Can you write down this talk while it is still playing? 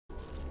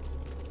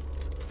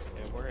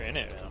in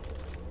it now.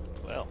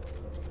 Well.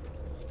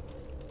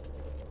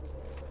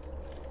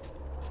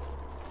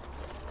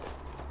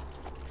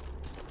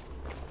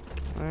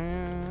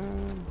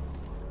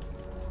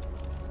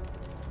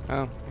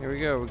 Oh, here we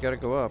go. We gotta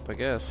go up, I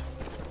guess.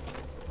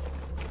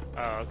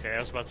 Oh, okay. I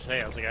was about to say.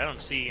 I was like, I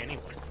don't see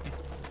anyone.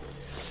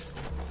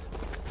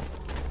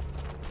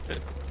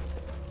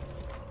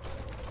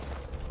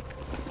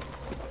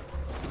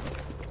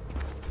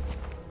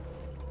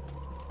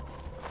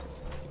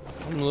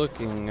 I'm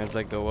looking as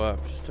I go up,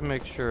 just to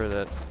make sure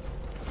that...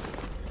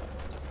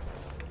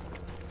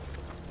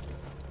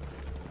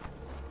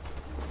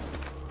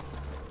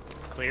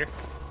 Clear?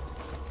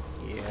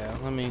 Yeah,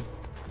 let me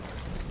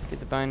get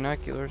the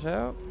binoculars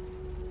out.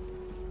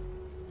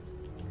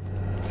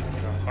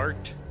 The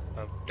heart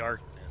of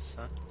darkness,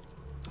 huh?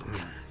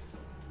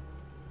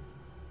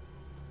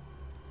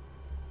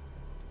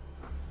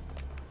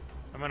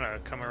 I'm gonna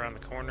come around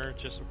the corner,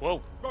 just...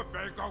 Whoa!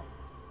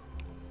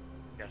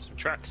 Got some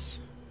trucks.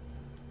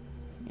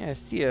 Yeah, I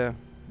see a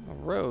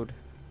road.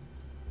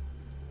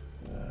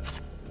 I'm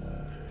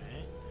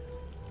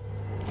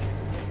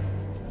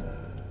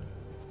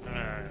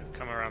gonna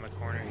come around the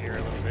corner here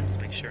a little bit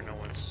to make sure no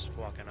one's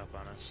walking up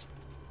on us.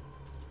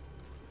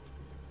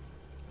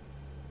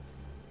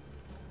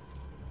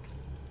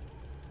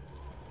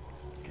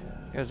 You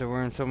guys are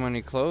wearing so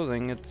many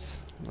clothing, it's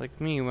like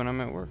me when I'm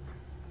at work.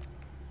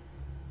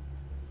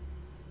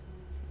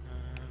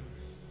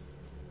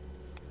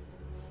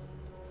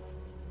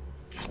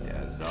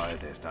 Der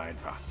Sold ist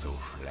einfach zu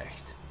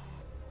schlecht.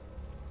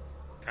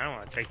 I don't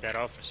want to take that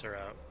officer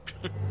out.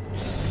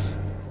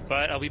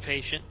 But I'll be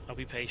patient. I'll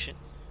be patient.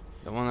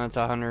 The one that's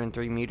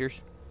 103 meters?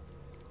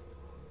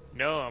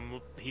 No,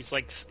 he's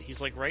like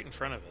right in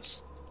front of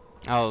us.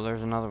 Oh,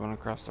 there's another one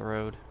across the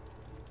road.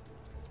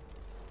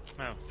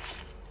 Oh.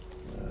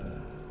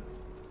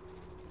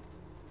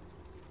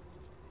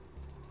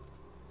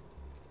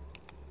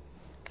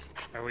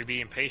 Are we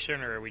being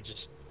patient or are we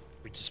just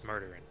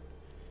murdering?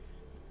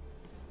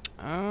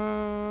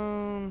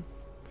 I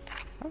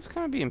was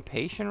kind of being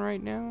patient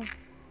right now. Okay.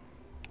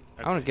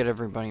 I want to get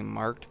everybody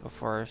marked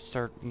before I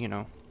start, you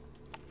know,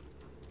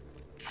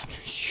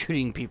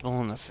 shooting people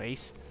in the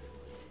face.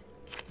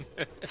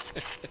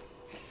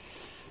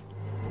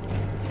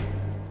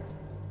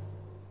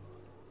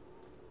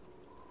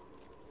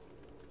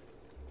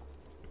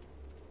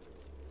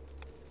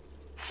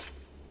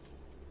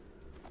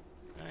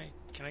 Alright,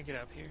 can I get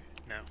up here?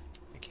 No,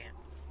 I can't.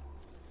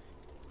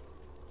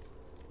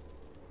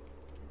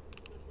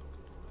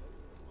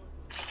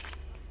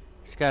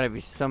 There's got to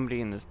be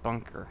somebody in this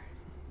bunker,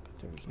 but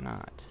there's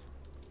not.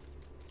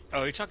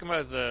 Oh, you're talking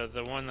about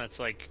the one that's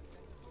like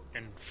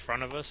in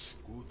front of us?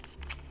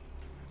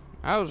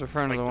 I was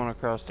referring to Like the one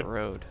across the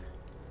road.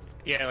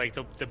 Yeah, like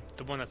the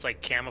one that's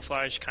like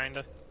camouflage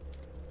kinda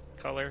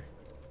color.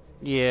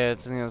 Yeah,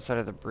 it's on the other side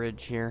of the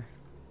bridge here.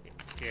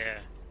 Yeah.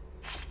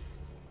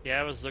 Yeah,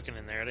 I was looking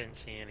in there. I didn't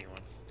see anyone.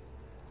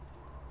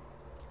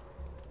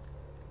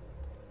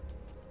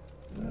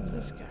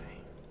 This guy.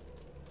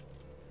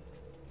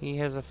 He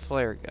has a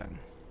flare gun.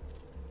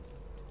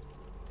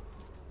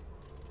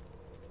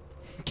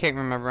 Can't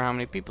remember how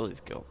many people he's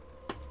killed.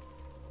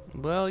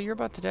 Well, you're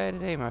about to die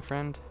today, my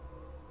friend.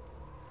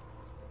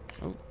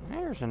 Oh,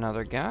 there's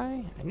another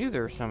guy. I knew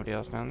there was somebody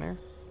else down there.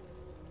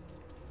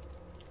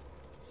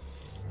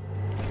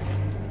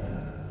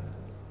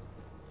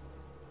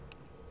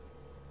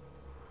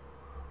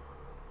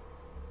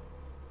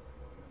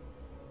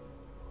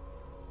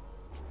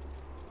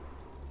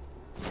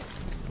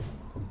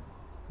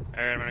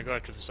 Alright, I'm gonna go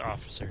after this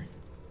officer.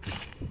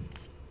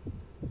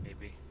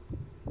 Maybe.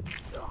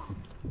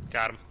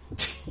 Got him.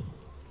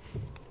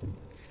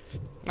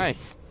 Nice.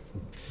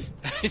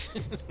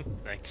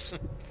 Thanks.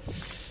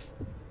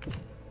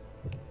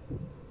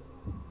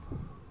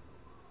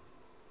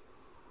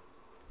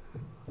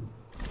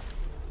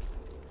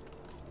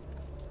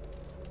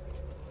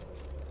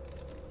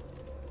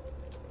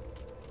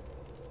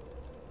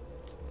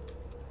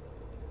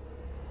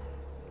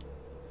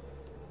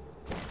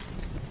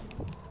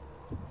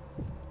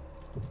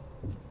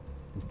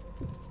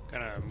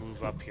 Gonna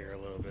move up here a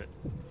little bit.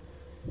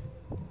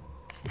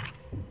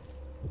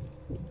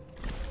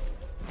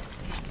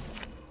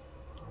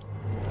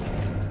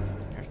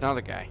 There's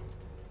another guy.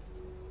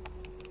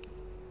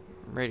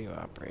 Radio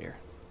operator.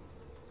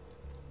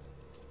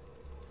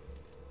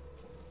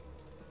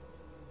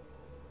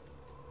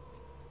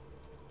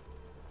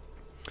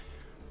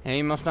 And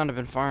he must not have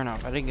been far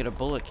enough. I didn't get a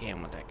bullet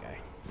cam with that guy.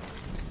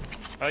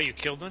 Oh, you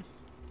killed one?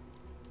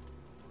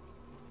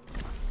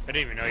 I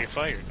didn't even know you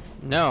fired.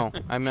 No,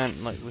 I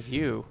meant like with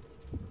you.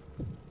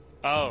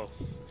 Oh.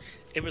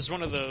 It was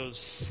one of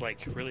those,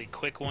 like, really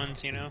quick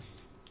ones, you know?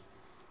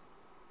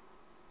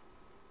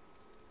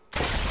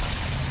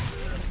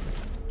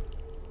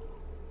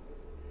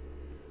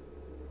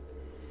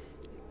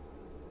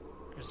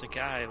 There's a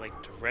guy, like,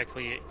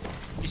 directly...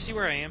 You see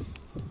where I am?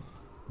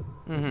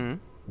 Mm-hmm.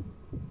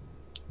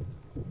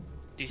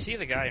 Do you see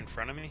the guy in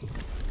front of me?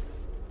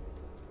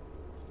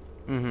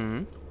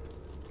 Mm-hmm.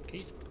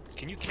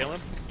 Can you kill him?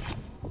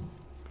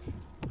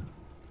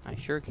 I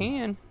sure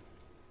can.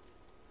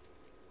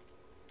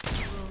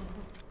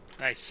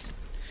 Nice.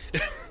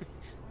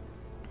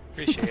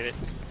 Appreciate it.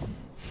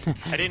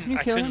 I didn't. Can you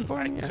I kill couldn't. him for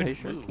I me? I couldn't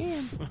sure move.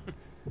 can.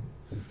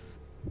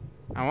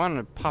 I wanted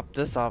to pop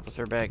this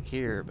officer back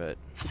here, but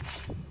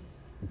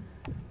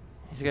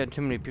he's got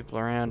too many people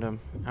around him.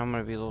 I'm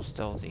gonna be a little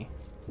stealthy.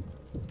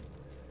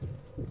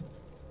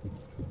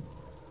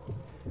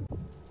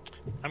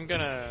 I'm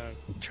gonna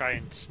try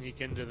and sneak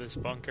into this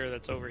bunker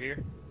that's over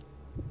here.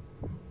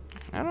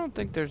 I don't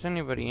think there's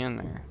anybody in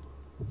there.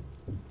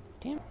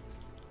 Damn.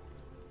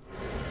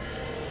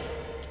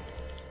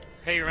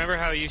 Hey, remember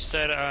how you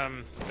said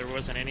there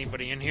wasn't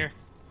anybody in here?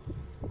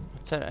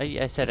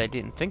 I said I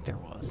didn't think there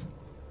was.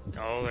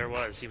 Oh, there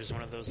was. He was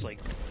one of those like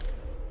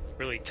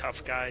really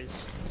tough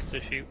guys to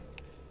shoot.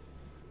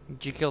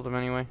 Did you kill him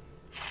anyway?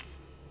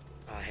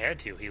 I had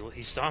to.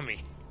 He saw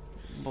me.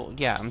 Well,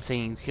 yeah, I'm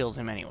saying you killed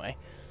him anyway.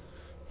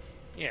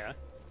 Yeah.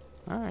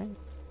 Alright.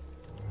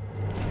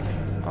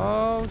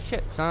 Oh,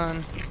 shit,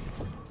 son.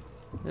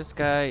 This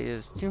guy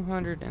is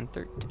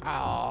 213.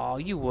 Oh,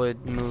 you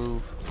would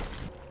move.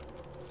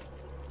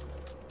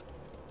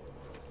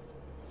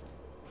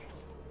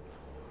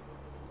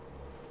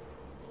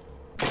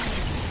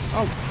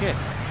 Oh, shit.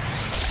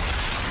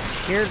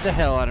 Scared the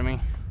hell out of me.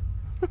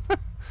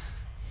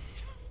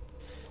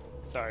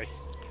 Sorry.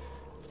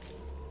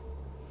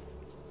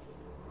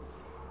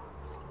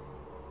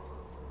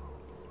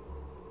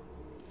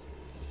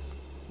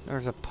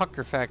 There's a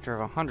pucker factor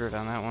of 100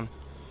 on that one.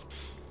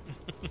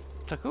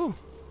 It's like, ooh.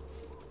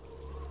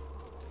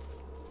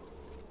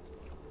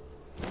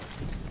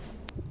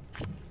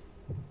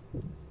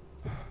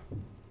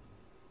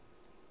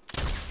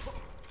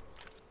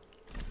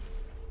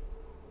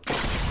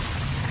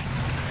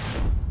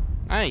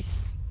 Nice.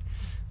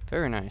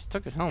 Very nice.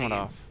 Took his helmet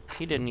off.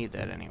 He didn't need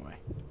that anyway.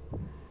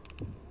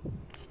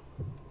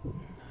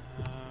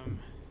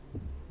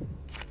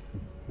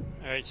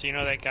 Alright, so you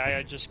know that guy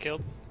I just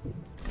killed?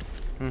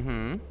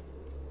 Mm-hmm.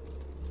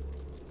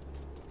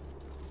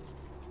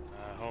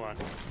 Hold on.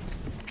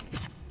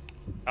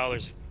 Oh,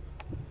 there's...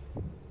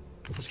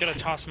 I was gonna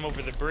toss him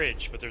over the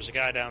bridge, but there's a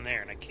guy down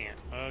there and I can't.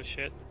 Oh,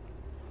 shit.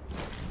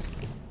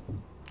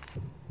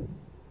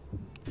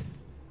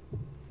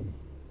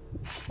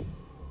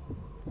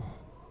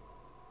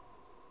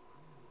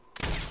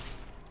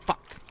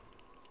 Fuck.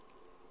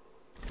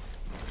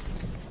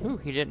 Ooh,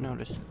 he didn't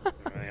notice.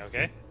 Are you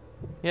okay?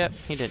 Yep,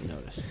 he didn't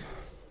notice.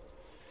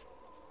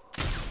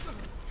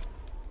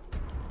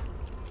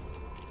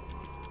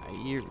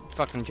 You're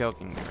fucking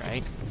joking me,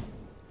 right?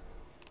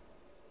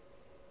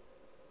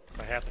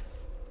 What happened?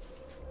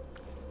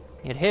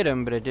 It hit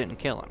him, but it didn't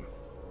kill him.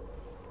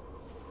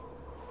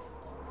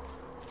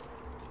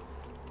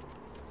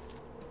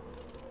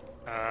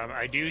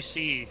 I do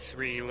see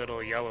 3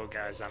 little yellow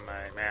guys on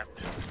my map.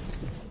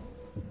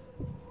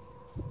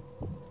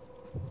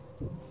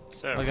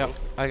 So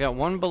I got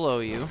one below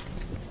you.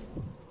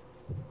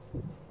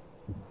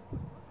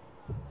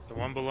 the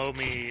one below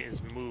me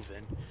is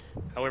moving.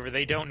 However,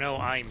 they don't know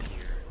I'm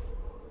here.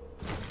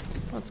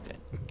 That's good.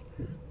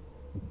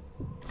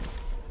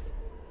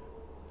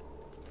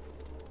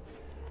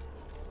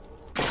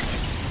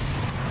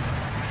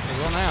 They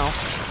will now.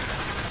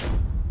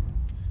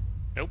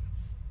 Nope.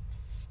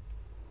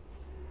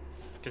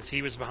 Because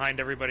he was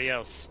behind everybody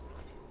else.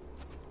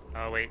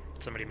 Oh wait,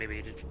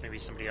 maybe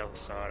somebody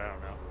else saw it. I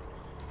don't know.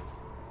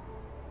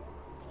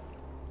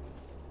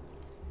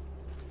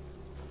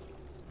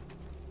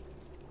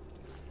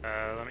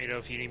 Let me know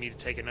if you need me to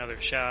take another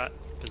shot,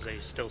 because they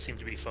still seem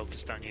to be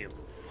focused on you.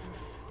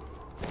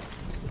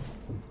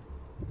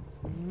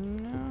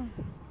 No.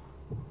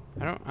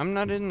 I'm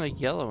not in the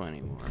yellow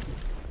anymore.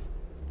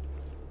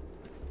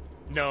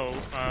 No,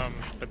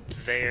 but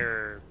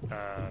their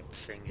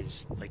thing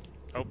is like,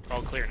 oh,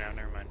 all clear now.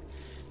 Never mind.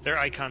 Their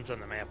icons on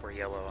the map were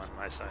yellow on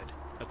my side.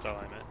 That's all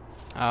I meant.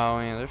 Oh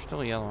yeah, they're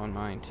still yellow on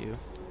mine too.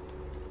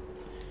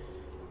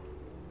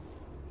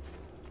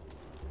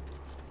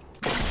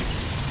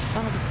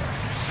 Son of a...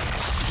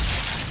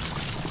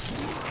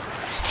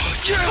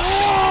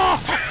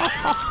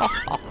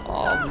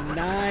 Oh,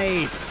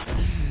 nice!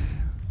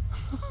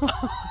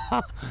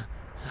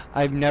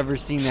 I've never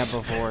seen that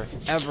before,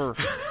 ever.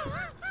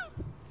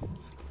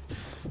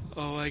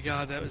 Oh my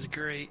god, that was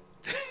great.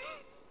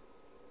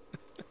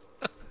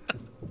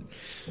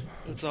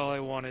 That's all I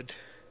wanted.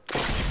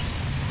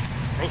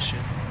 Oh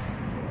shit.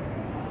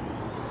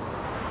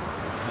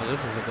 Oh, this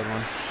is a good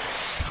one.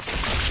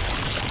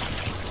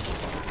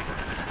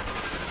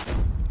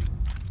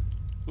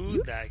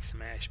 Who likes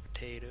mashed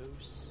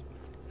potatoes?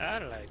 I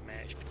like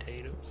mashed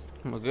potatoes.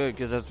 Well, good,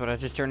 because that's what I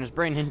just turned his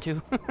brain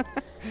into.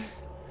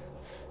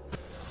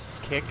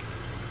 Kick.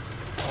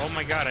 Oh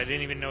my god, I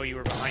didn't even know you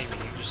were behind me.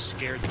 You just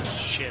scared the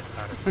shit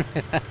out of me.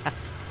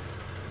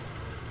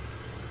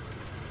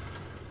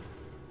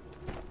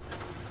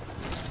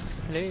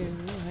 Hello,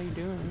 how you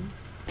doing?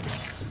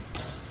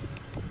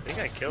 I think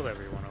I killed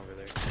everyone over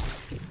there.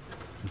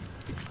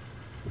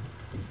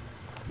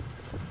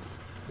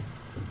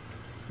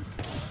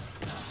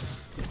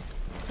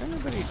 Is there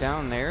anybody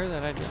down there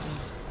that I didn't?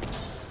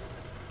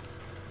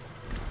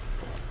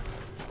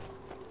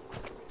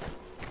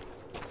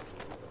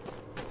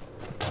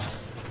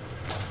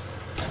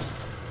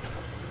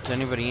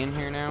 anybody in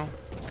here now?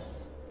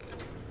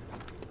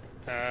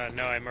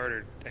 No, I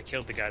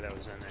killed the guy that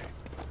was in there.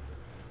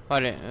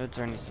 What, is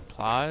there any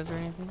supplies or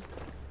anything?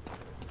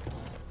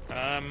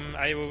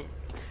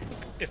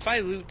 If I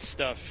loot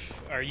stuff,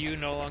 are you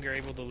no longer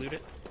able to loot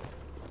it?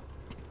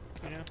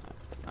 You know?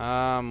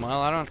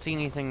 Well, I don't see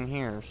anything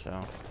here, so.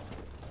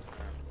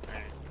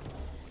 Alright.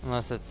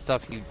 Unless it's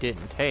stuff you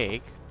didn't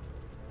take.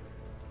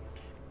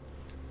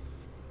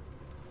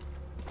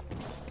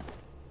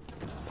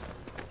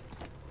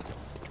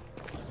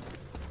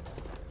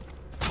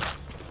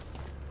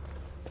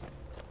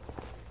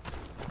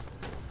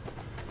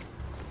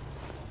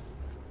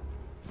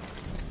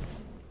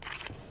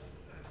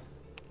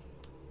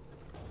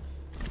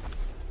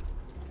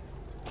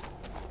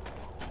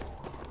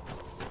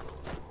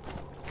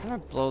 Can I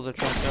blow the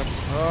truck up?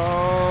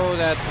 Oh,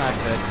 that's not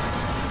good.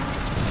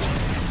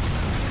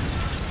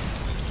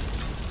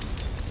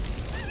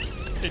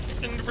 I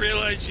didn't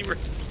realize you were...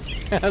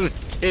 I was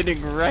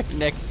sitting right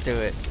next to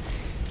it.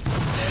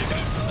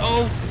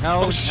 Oh,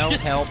 no, no,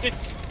 help.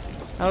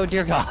 Oh,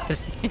 dear God.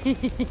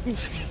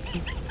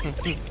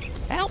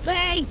 Help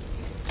me!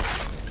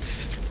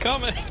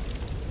 Coming!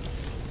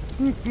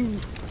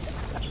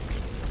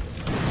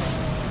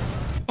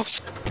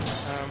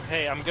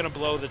 Hey, I'm gonna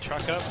blow the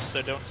truck up,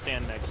 so don't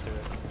stand next to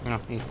it. Oh,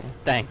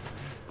 thanks.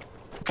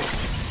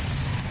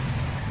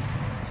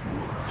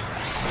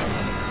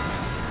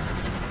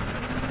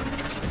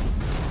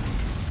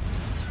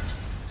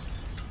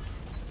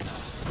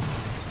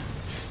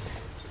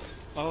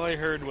 All I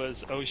heard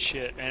was, oh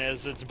shit, and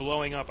as it's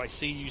blowing up, I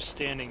see you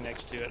standing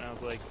next to it, and I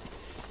was like,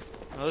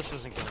 well, this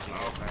isn't gonna be good.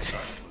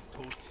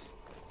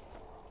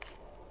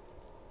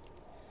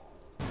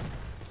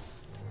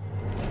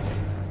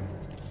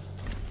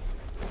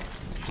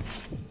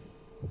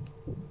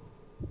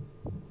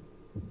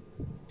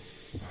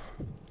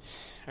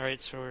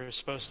 Alright, so we're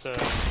supposed to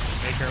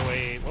make our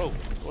way... Whoa,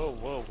 whoa,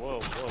 whoa, whoa,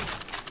 whoa.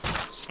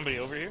 Somebody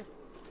over here?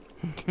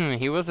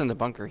 He was in the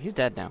bunker. He's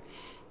dead now.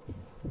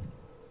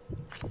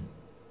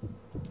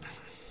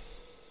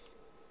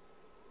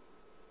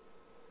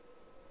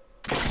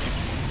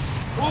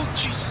 Oh,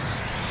 Jesus!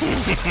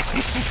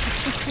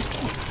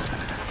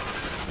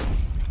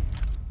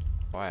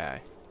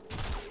 Why?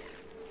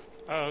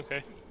 Oh,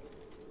 okay.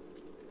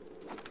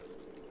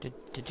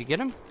 Did you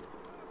get him?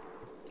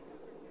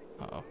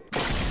 Uh-oh.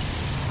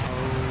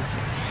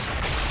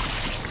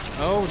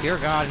 Oh, dear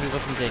God, he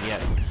wasn't dead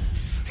yet.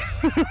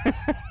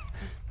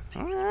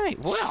 Alright,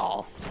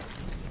 well.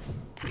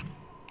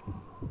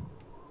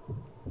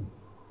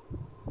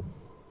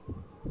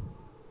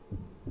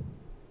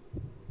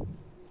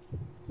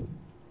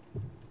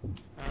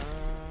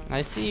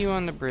 I see you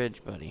on the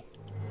bridge, buddy.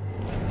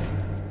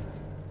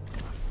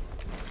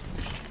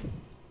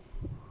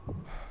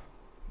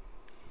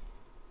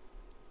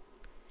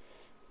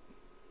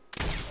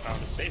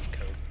 Found a safe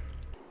code.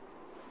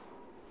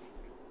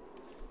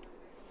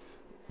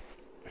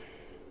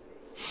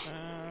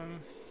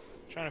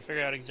 Trying to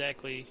figure out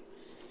exactly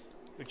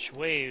which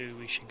way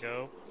we should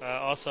go.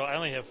 Also, I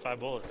only have 5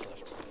 bullets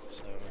left,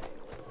 so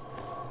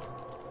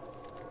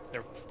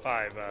there are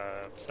 5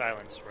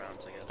 silence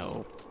rounds, I guess.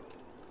 Oh.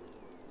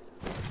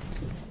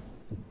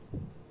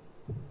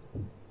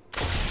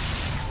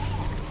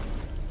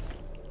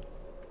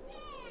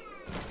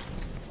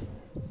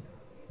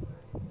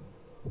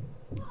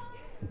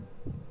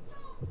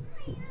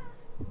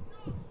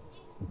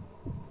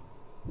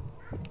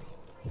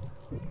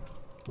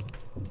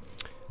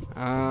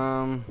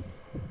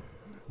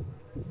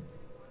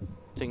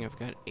 I think I've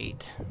got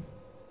 8.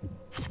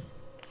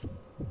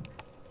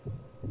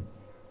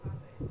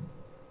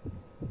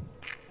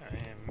 I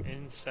am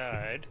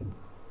inside.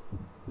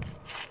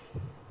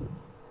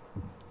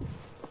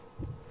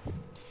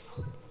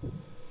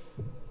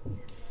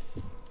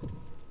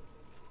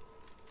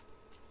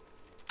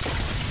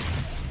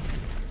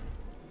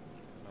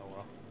 Oh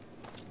well.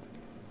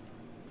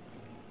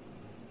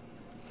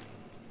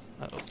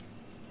 Uh-oh.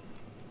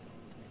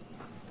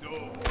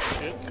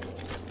 Shit.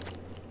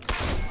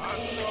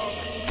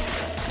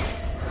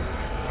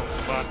 Oh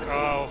fuck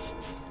off.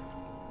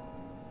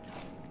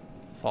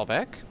 Fall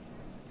back?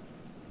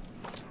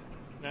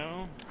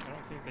 No, I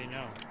don't think they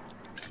know.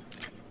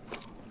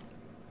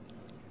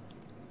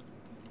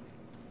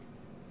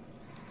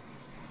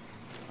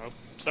 Oh,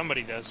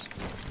 somebody does.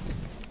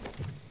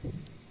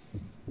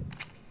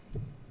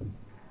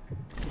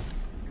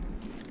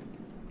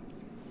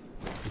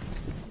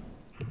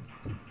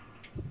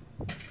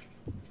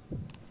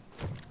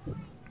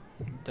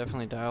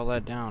 Definitely dial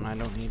that down. I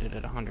don't need it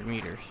at 100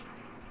 meters.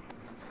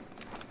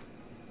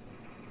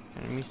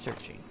 Enemy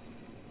searching.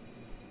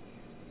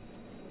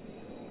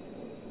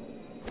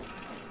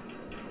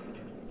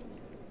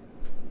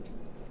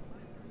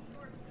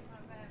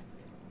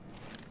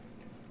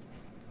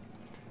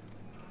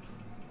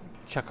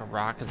 Chuck a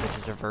rock as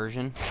a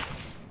diversion.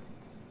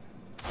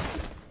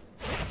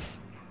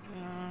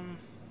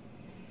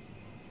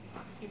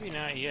 Maybe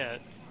not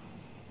yet.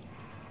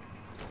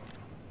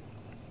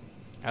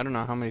 I don't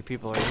know how many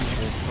people are in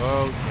here.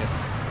 Oh, shit.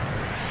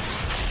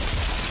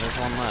 There's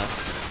one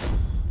left.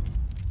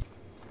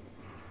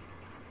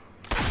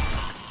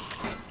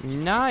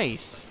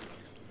 Nice.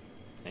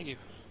 Thank you.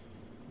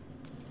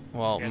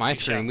 Well, Yeah, my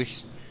 2 screen,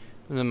 shots.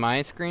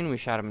 my screen, we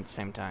shot him at the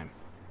same time.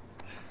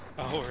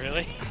 Oh,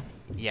 really?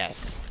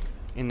 Yes.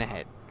 In the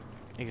head.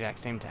 Exact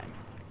same time.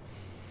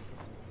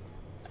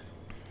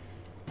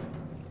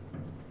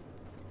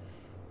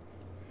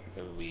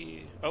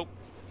 Oh.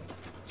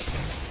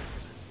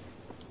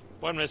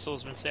 One missile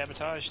has been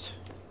sabotaged.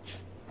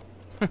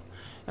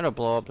 It'll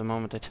blow up the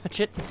moment I touch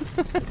it.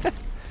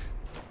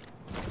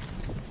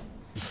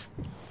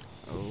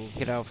 Oh,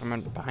 get out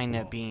from behind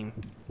that beam.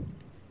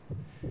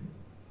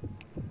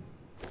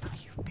 Oh,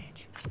 you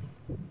bitch.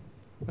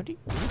 What do you...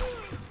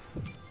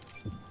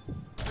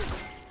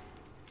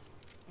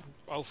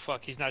 Oh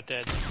fuck, he's not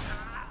dead.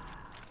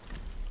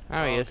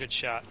 Oh, he is. Good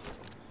shot.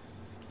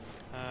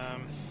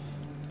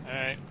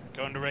 Alright,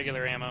 going to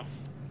regular ammo.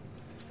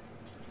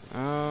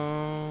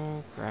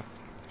 Oh, crap.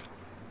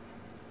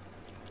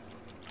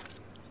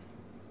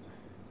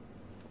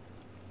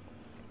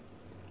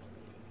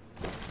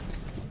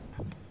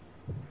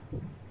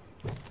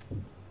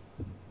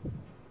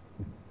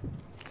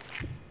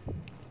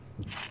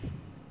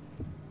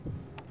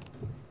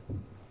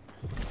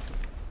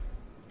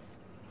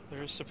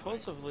 There's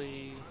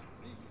supposedly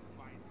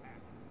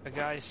a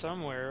guy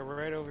somewhere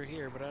right over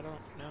here, but I don't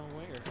know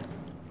where.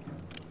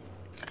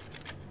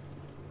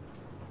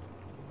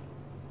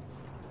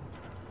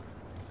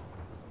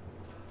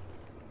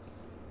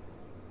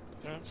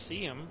 I don't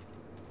see him.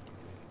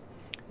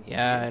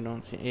 Yeah, I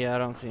don't see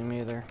him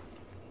either.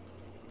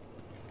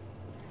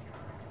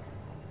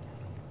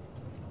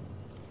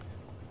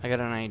 I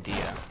got an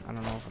idea. I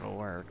don't know if it'll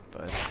work,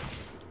 but...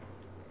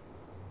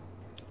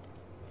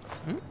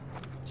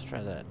 Let's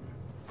try that.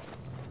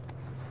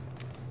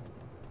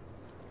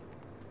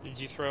 Did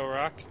you throw a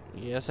rock?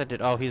 Yes, I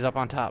did. Oh, he's up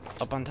on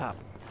top. Up on top.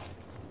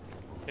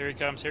 Here he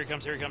comes, here he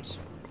comes, here he comes.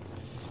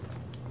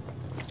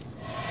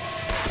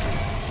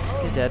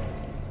 He's dead.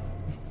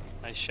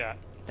 Nice shot.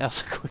 That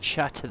was a quick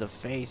shot to the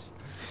face.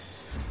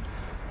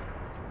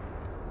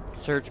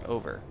 Search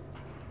over.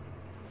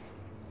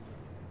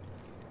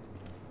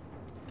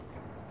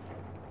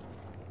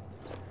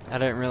 I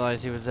didn't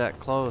realize he was that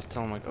close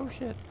till I'm like, oh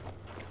shit.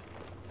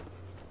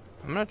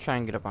 I'm gonna try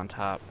and get up on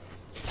top.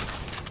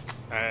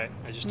 Alright,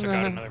 I just took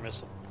out another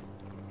missile.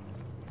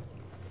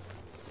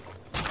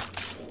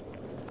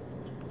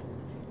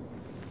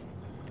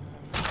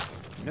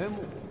 No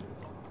more.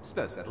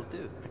 Suppose that'll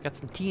do. I got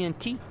some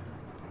TNT.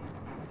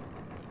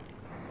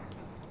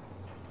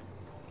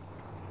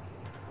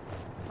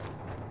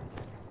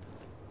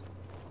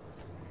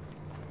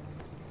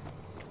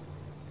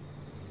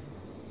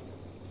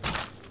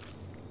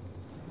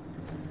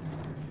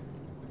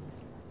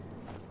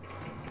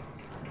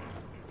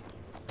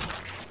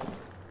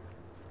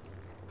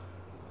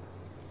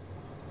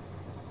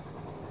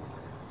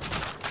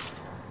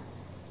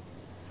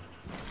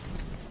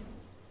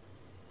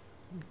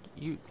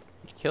 You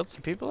killed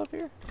some people up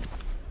here?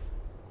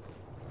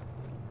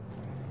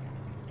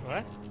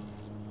 What?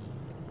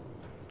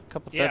 A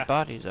couple Yeah. dead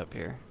bodies up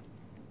here.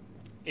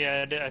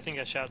 Yeah, I did. I think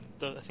I shot.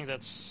 I think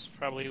that's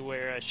probably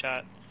where I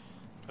shot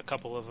a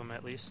couple of them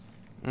at least.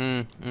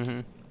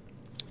 Mm-hmm.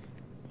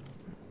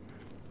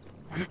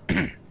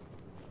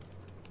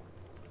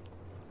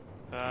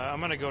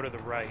 I'm gonna go to the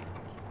right.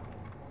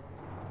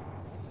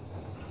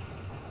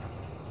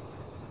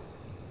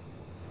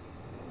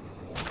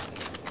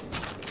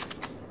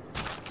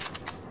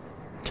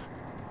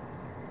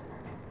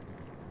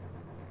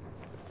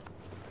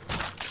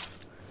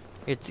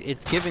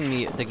 It's giving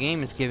me, the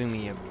game is giving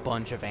me a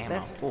bunch of ammo.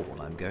 That's all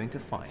I'm going to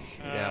find.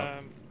 Yeah.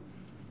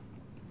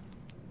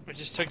 I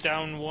just took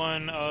down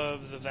one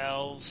of the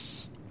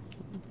valves.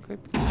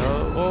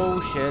 Oh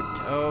shit,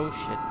 oh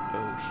shit,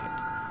 oh shit.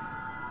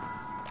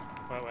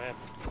 What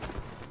happened?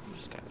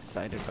 Just got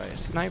sighted by a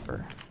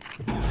sniper.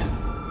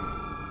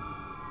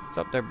 What's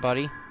up there,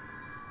 buddy?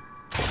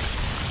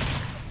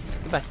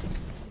 Goodbye.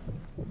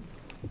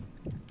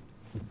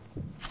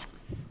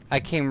 I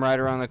came right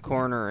around the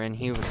corner and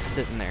he was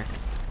sitting there.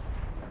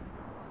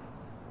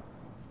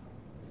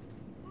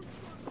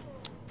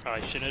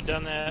 Probably shouldn't have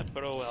done that,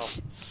 but oh well.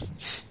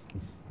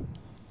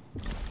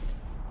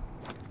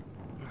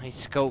 He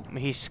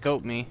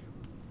scoped me.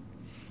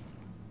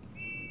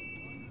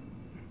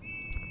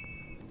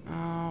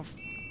 Oh,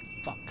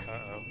 fuck.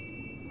 Uh-oh.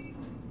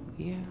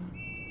 Yeah.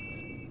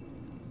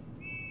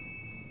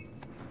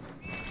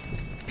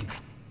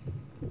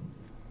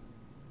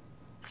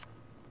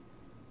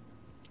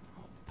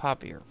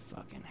 Pop your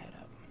fucking head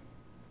up.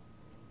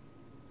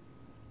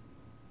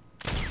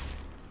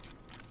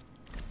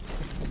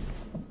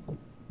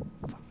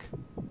 Fuck.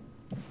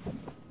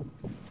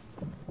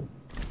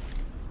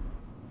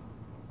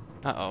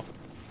 Uh-oh.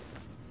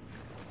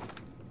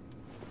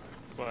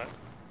 What?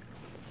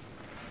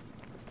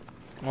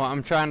 Well,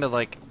 I'm trying to,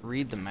 like,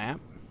 read the map.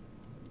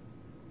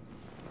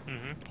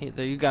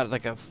 Mm-hmm. You got,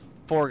 like,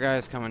 4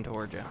 guys coming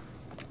towards you.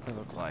 It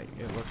looks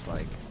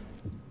like.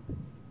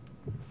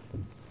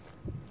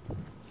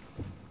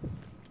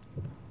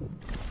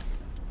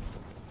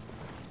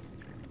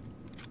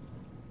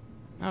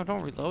 No,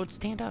 don't reload.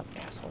 Stand up,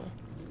 asshole.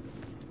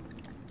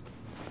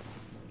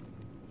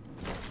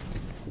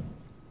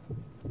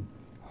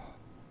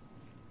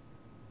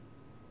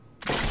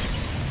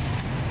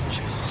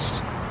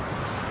 Jesus.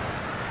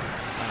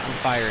 I'm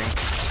firing.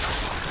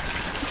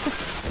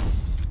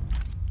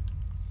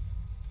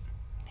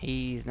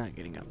 He's not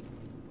getting up.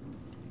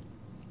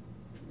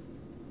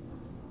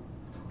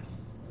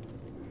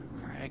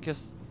 Alright, I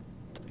guess...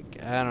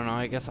 I don't know,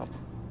 I guess I'll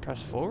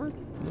press forward?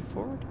 Move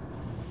forward?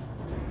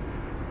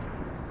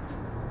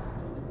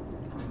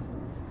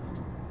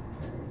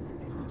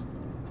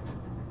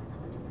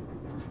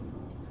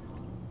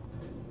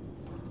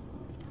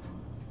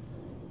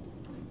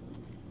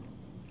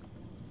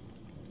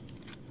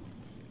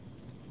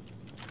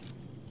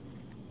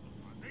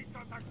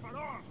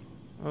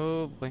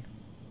 Oh boy.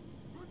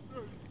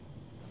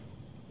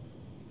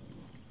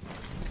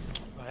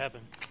 What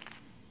happened?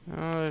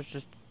 Oh, it's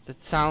just...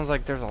 It sounds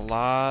like there's a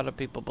lot of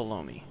people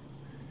below me.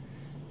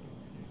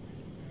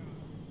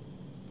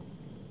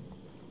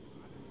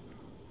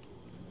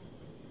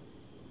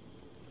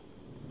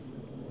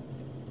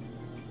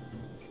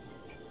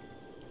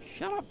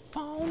 Shut up,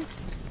 phone!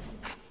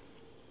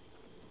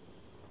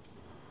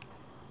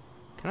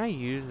 Can I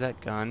use that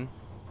gun?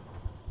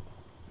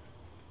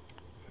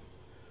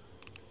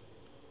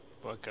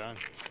 What gun?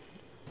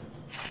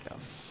 Like a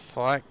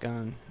flat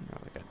gun. Or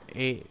like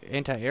an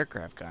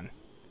anti-aircraft gun.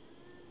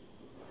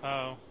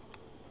 Oh.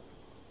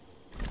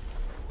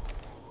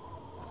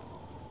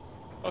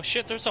 Oh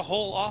shit, there's a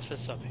whole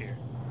office up here.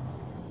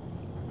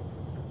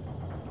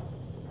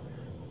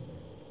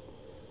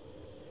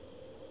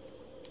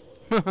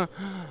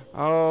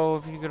 Oh,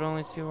 if you could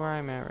only see where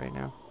I'm at right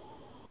now.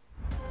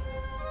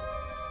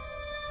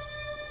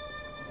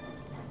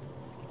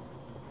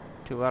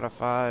 Two out of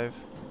 5.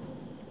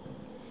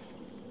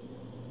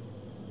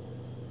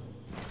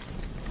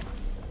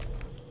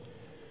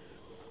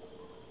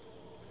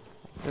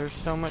 There's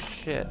so much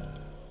shit.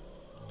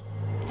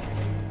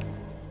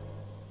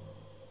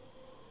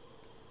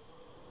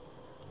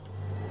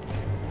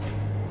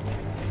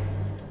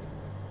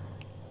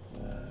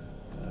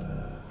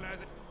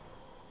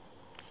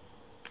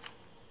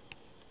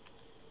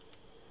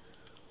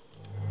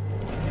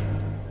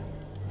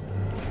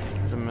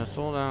 There's a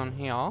missile down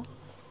here.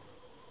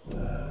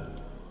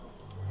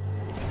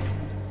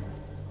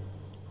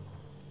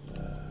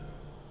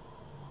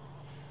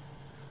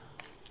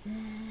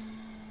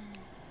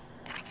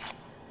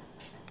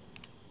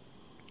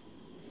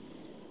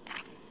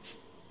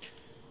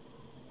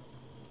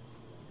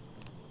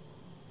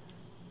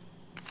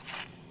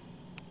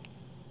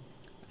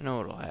 I know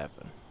what'll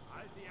happen.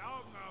 Halt die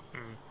Augen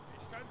offen.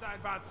 Ich könnte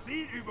ein paar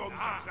Zielübungen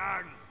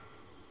vertragen.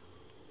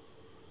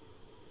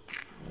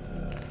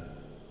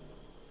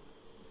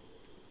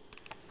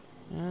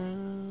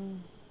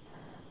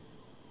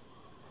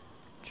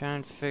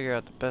 Trying to figure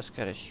out the best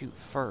guy to shoot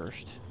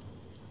first,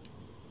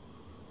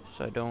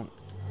 so I don't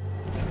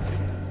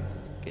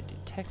get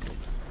detected.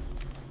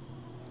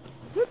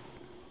 Whoop.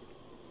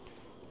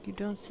 You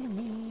don't see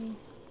me.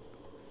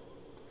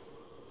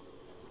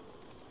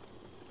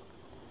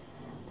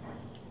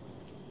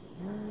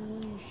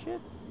 Holy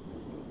shit.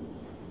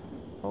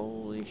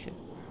 Holy shit.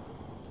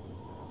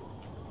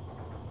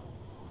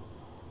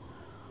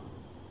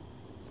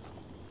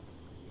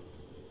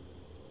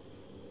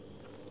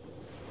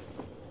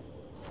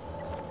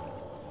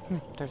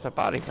 There's a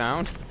body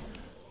found.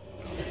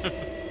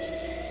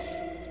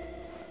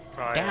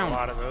 Probably Down. a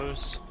lot of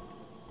those.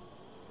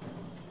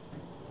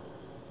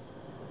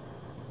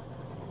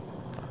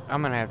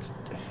 I'm gonna have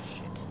to...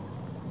 shit.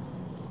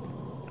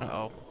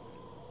 Uh-oh.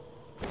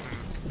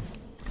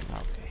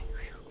 Okay.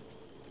 Whew.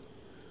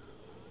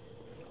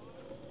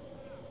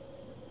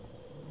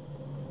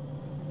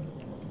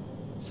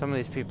 Some of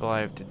these people,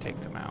 I have to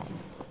take them out.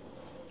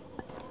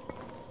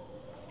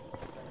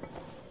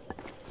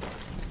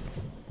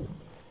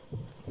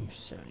 You're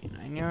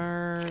 79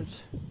 yards.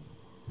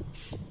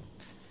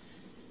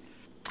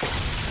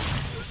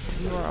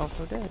 You are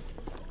also dead.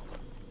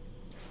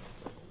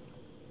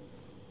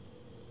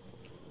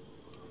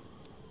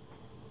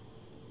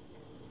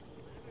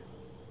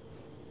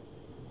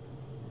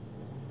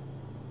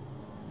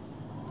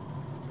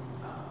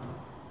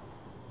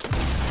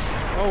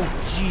 Oh,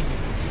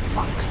 Jesus.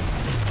 Fuck.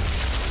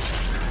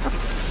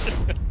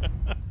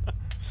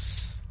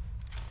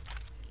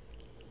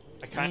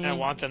 I kinda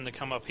want them to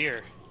come up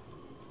here.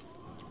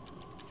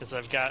 Because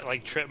I've got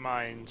like trip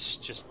mines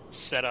just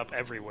set up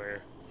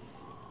everywhere.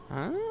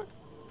 Huh?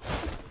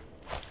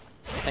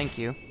 Thank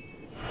you.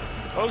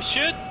 Oh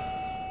shit!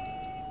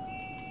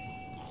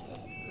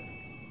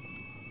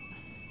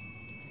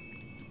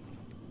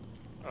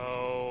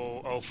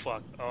 Oh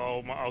fuck.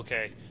 Oh my,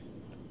 okay.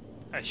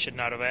 I should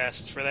not have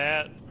asked for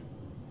that.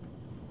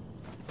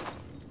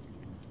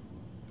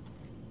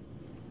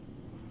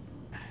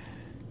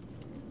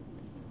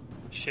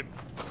 Shit.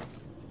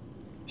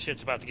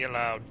 Shit's about to get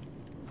loud.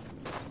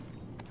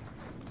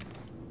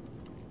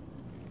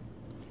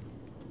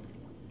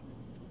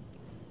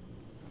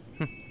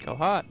 Go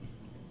hot.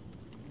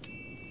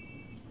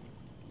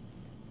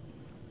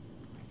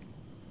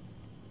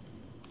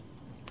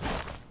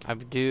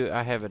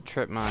 I have a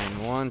trip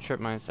mine. One trip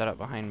mine set up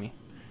behind me.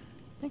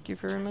 Thank you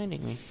for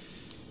reminding me.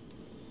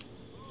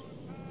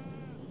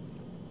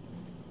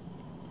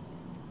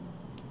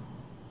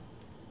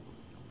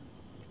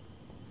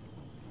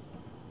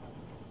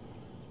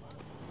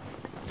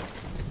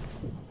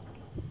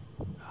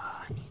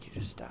 I need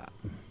you to stop.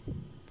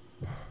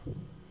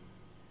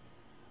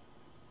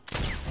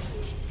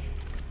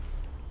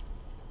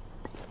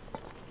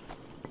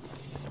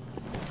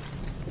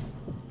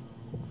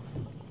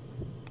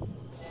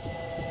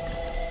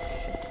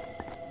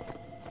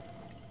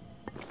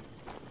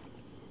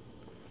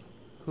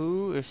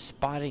 Who is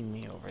spotting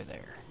me over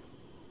there?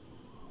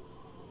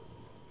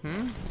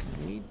 I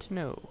need to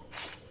know.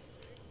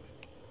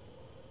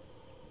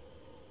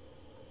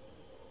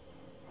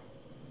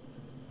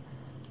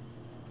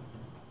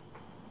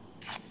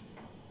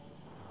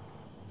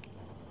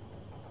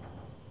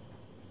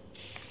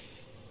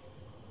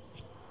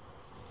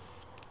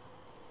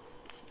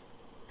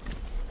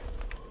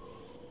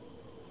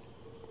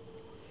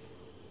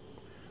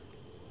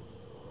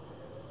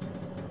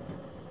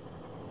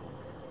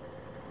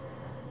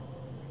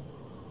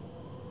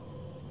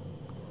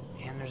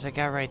 There's a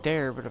guy right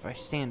there, but if I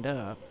stand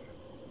up...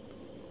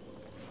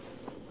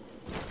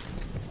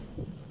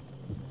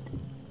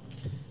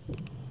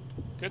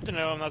 Good to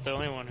know I'm not the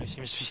only one who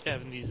seems to be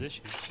having these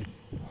issues.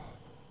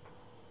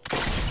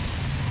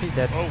 He's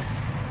dead. Oh!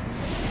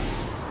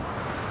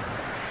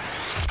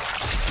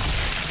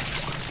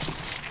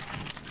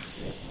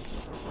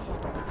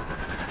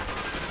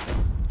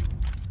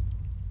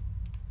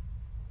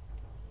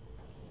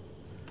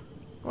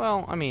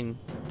 Well, I mean...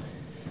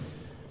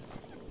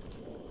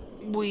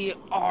 we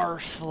are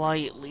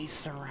slightly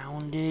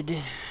surrounded,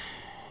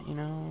 you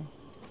know?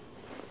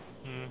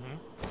 Mm-hmm.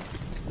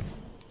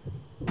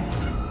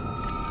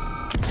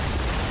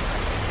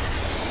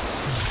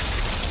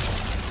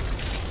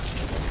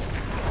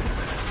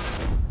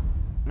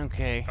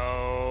 Okay.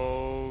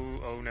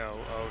 Oh no,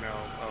 oh no,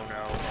 oh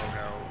no, oh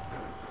no.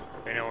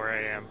 They know where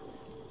I am.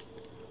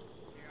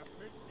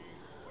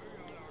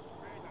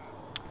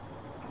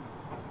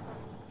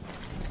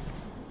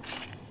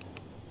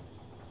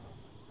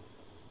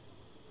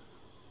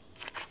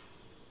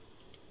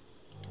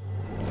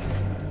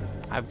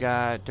 I've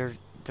got, there's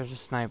a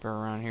sniper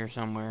around here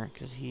somewhere,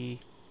 cause he...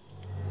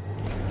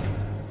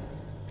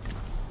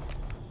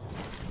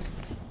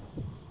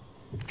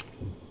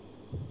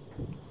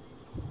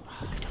 Oh,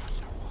 don't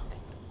start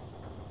walking.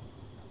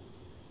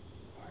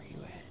 Where are you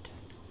at?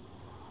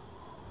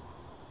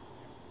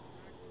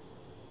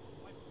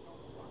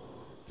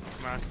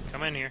 Come on,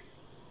 come in here.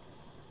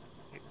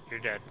 You're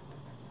dead.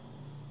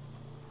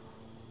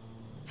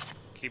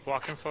 Keep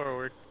walking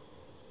forward.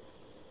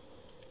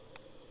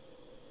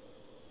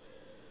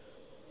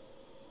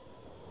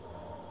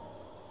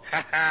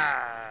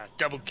 Haha!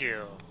 Double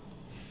kill.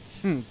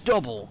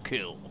 Double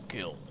kill.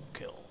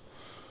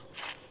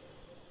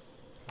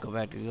 Go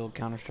back to the old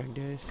Counter-Strike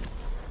days.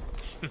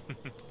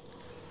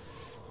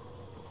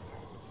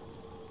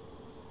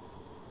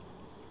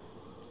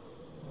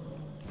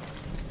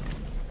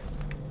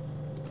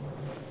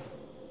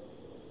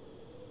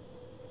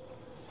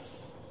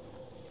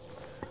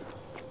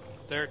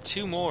 There are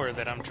two more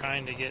that I'm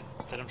trying to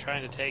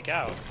take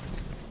out.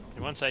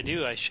 And once I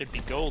do, I should be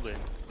golden.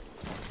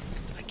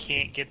 I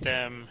can't get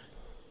them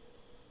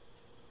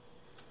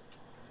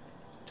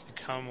to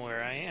come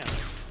where I am.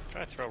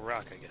 Try to throw a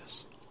rock, I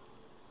guess.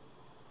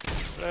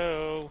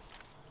 Hello.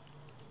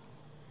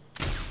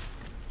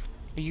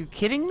 Are you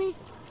kidding me?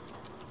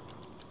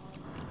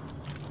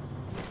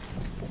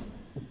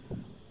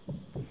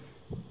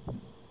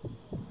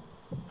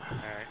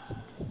 Alright.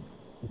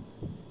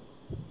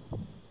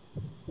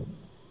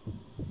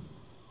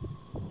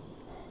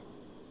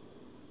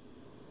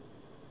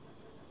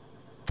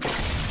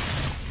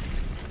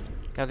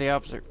 Got the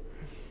opposite.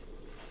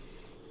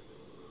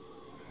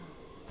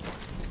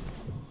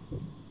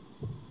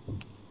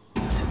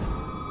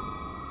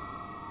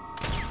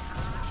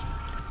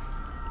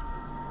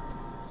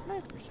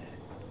 Sniper's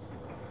head.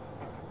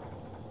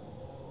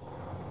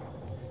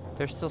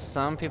 There's still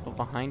some people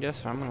behind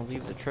us, so I'm gonna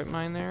leave the trip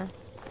mine there.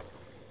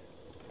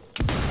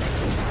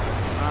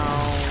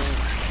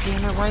 Oh,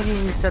 damn it, why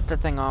didn't you set the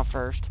thing off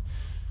first?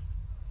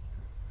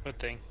 What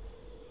thing?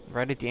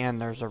 Right at the end,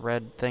 there's a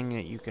red thing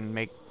that you can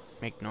make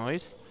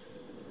noise.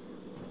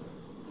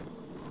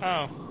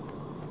 Oh.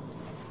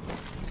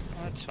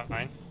 That's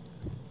fine.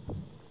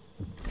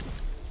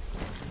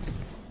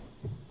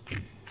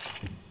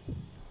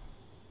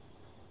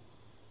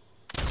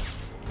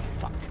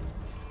 Fuck.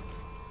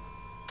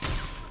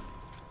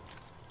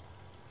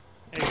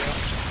 There you go.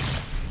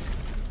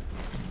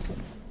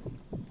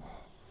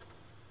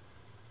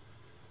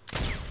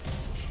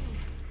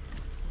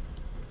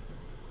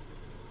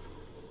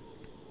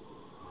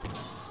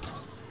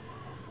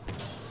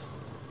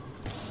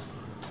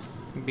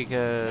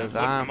 Because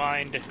I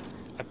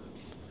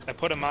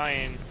put a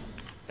mine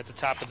at the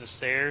top of the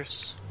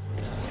stairs,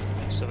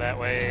 so that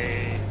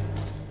way,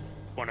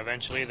 when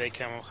eventually they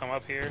come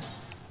up here,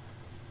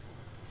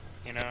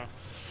 you know.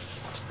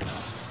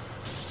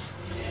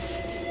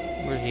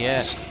 he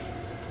at?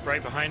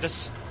 Right behind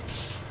us.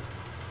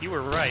 You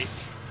were right.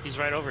 He's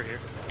right over here.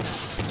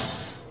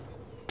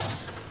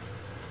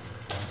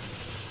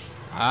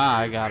 Ah,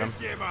 I got him. Ist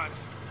jemand?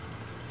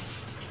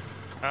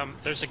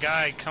 There's a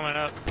guy coming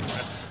up.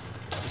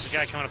 There's a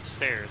guy coming up the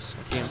stairs.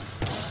 I see him.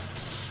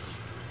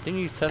 Didn't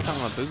you set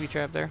something on a booby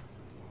trap there?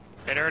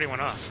 It already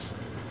went off.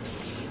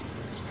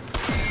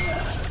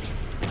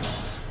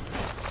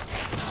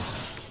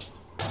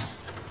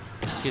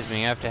 Excuse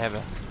me, I have to have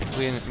a...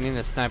 Me and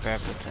the sniper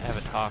have to have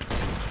a talk.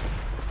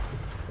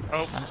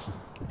 Oh,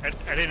 I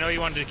didn't know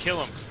you wanted to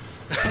kill him.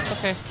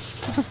 Okay.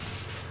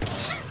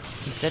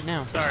 He's dead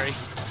now. Sorry.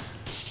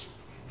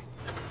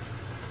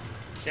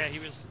 Yeah, he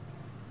was...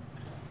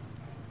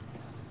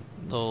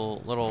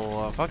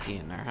 Little fucky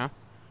in there,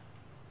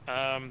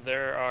 huh?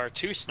 There are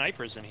 2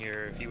 snipers in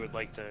here if you would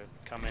like to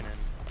come in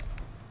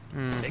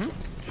and take them.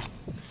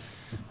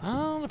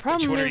 Well, the Which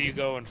problem one are is you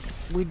going?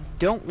 we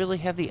don't really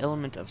have the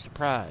element of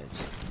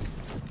surprise.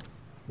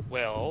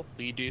 Well,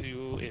 we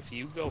do if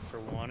you go for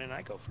one and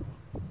I go for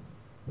one.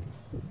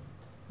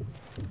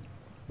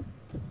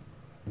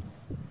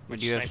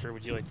 Which you have... sniper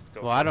would you like to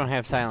go Well, for? I don't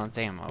have silenced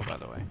ammo, by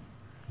the way.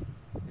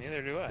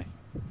 Neither do I.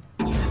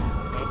 There's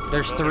well,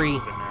 they're 3.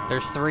 moving now.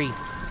 There's 3.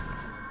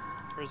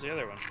 Where's the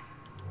other one?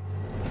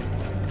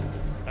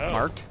 Oh.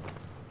 Marked?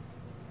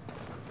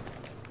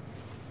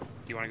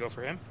 Do you want to go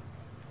for him?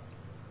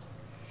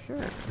 Sure.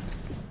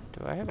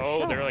 Do I have a Oh,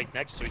 shot? they're like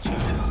next to each other.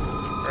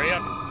 Hurry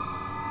up!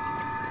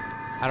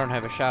 I don't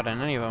have a shot on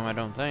any of them, I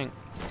don't think.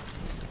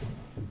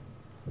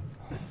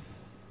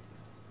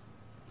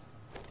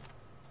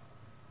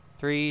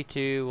 Three,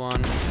 two,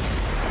 one.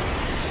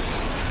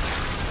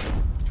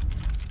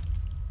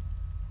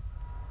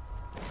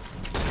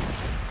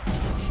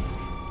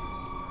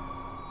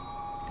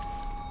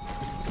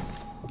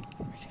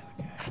 Where's the other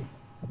guy?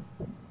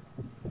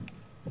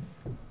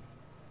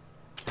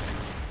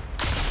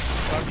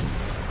 Fuck.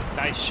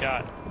 Nice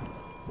shot.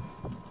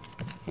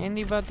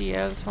 Anybody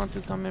else want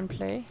to come and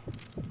play?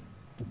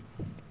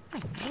 Oh,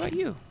 what about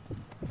you?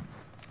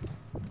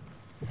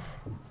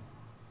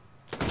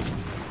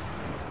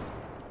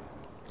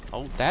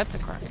 Oh, that's a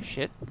crock of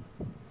shit.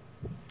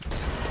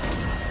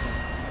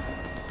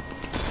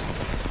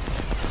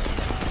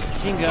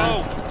 Machine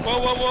gun. Whoa!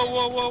 Whoa! Whoa!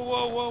 Whoa! Whoa!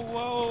 Whoa! Whoa!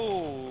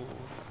 Whoa!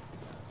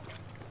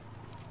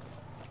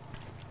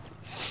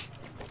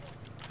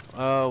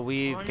 Oh,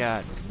 we've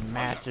got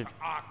massive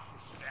Arg zu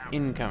sterben.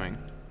 incoming.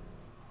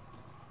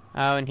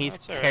 Oh, and he's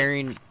That's all right.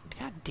 carrying...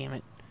 God damn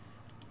it.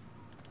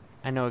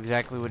 I know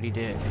exactly what he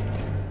did.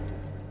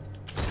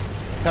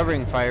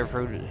 Covering fire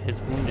for his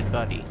wounded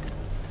buddy.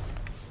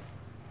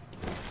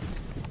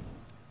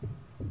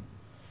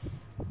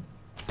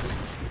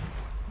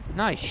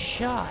 Nice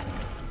shot.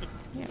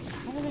 Yeah, but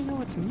how do they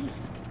know it's me?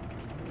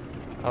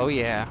 Oh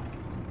yeah.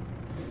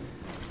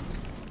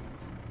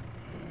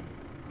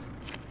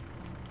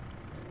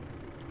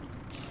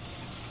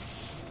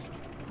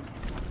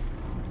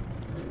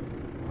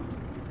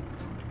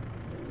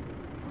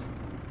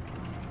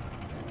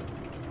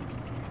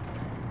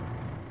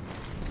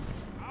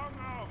 Augen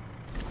auf!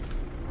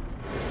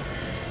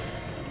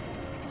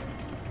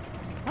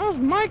 How's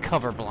my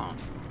cover blown?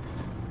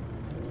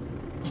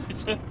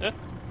 It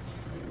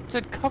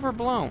said cover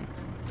blown.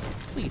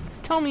 Please,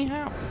 tell me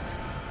how.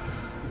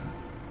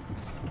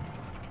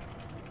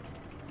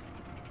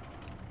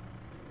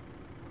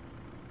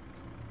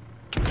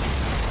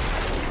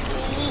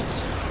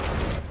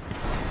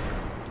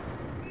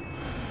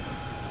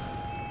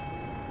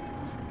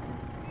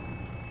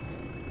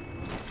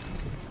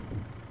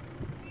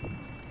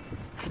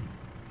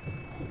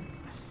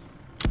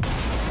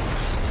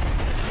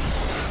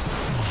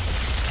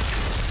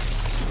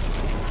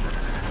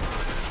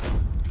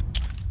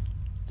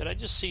 Did I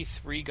just see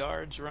 3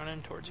 guards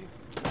running towards you?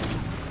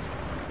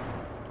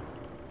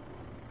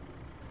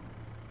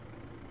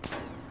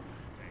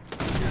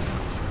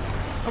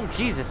 Oh,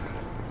 Jesus.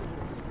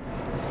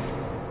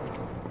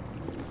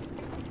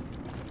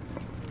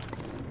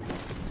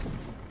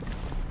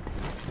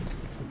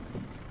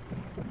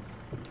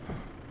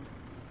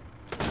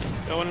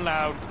 Going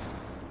loud.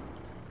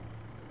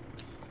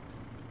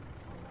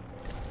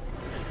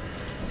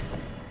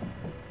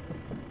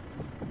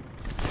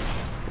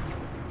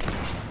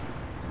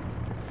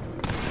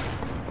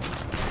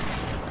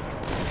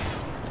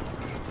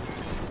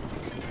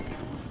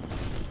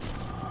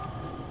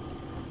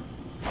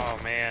 Oh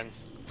man,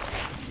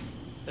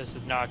 this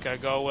is not gonna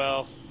go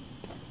well.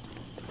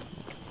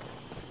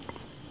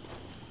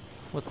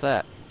 What's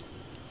that?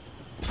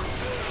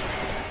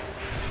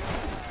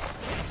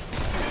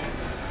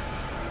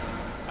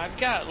 I've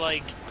got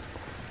like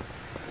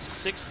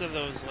 6 of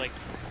those, like,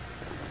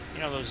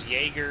 you know, those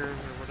Jaeger or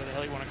whatever the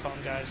hell you want to call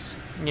them, guys.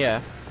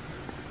 Yeah.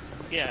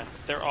 Yeah,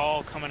 they're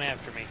all coming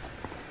after me.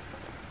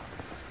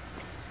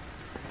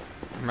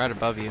 I'm right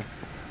above you.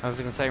 I was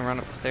gonna say run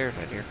up the stairs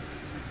right here.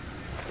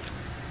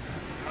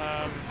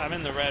 I'm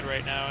in the red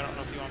right now. I don't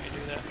know if you want me to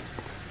do that.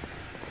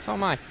 So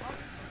am I.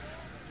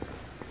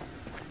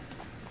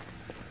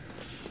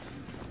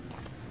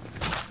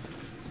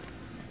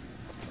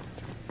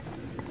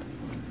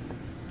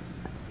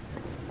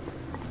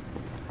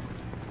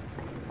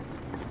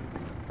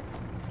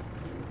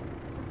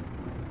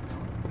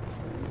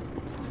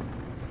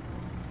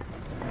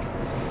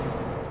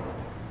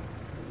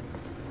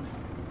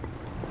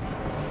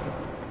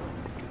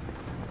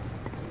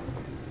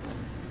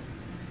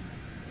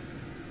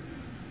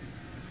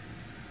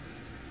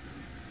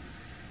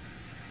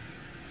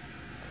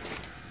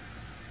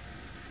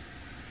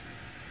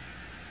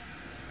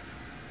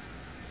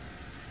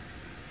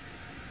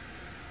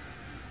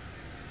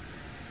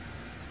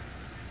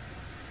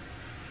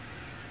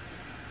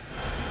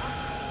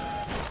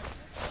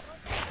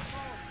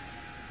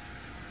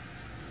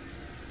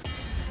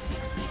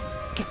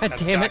 God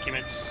damn it.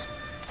 Documents.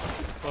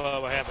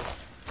 Whoa, what happened?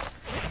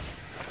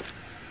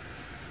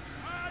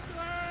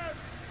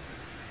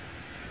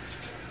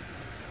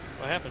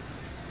 What happened?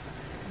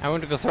 I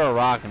went to go throw a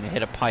rock and it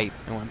hit a pipe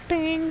and went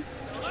bing.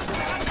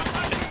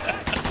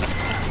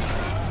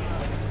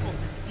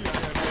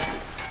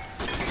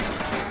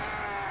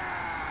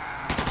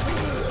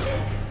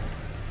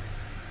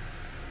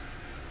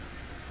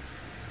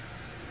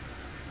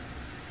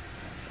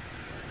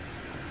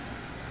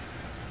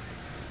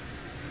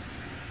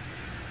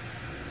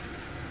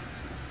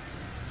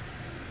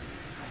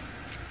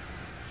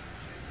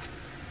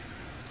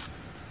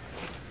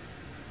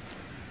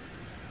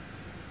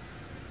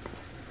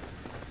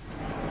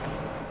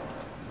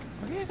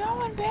 Where you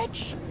going,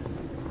 bitch?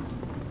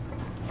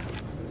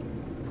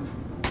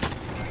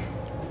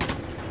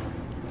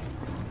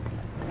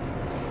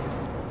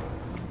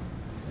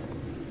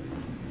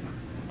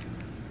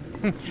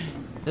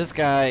 This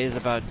guy is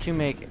about to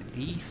make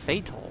the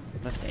fatal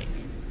mistake.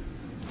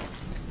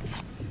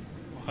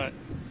 What?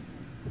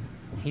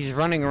 He's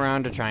running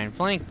around to try and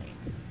flank me.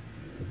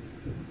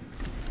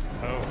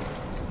 Oh.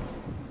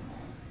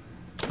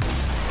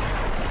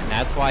 And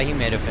that's why he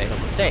made a fatal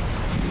mistake.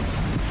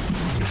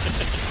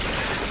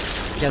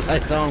 Because I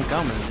saw him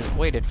coming and just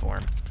waited for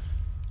him.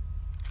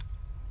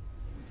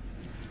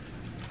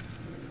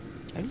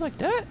 How you like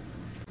that?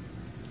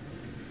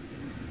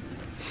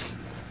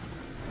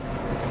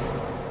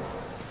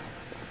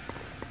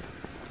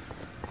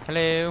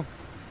 Hello.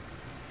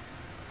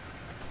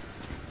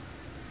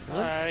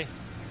 Hi.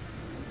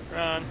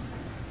 Run.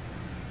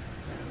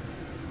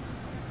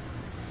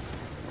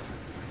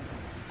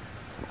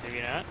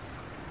 Maybe not.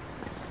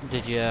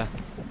 Did you?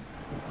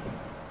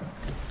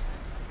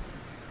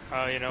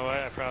 Oh, you know what?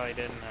 I probably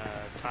didn't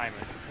time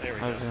it. There we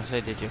I was go. gonna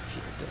say, did you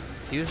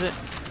fuse it?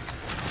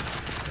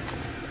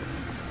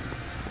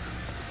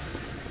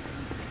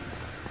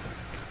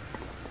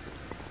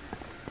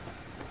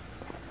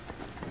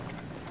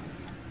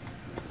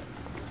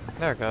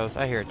 There it goes.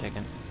 I hear it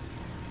ticking.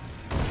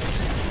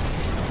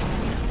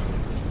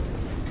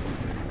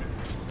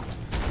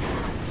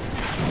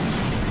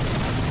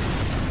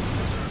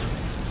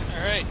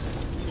 Alright.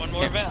 One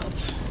more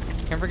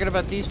valve. Can't forget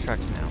about these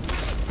trucks now.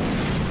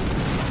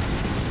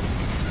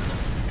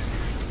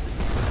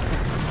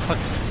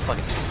 Fuck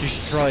it.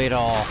 Destroy it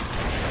all.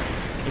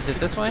 Is it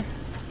this way?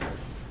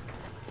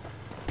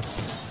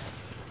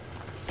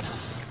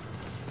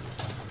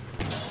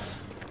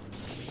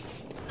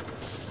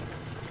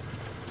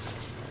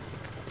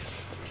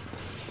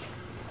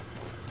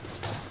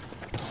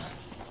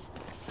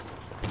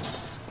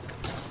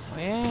 Oh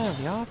yeah,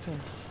 the office.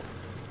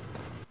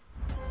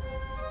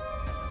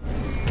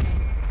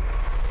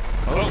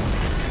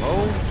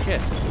 Oh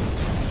shit.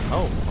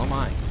 Oh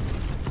my.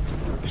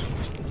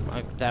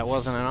 That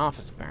wasn't an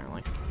office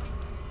apparently.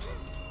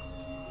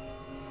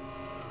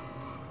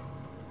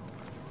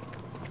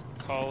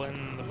 Call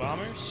in the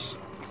bombers.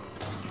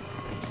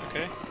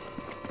 Okay.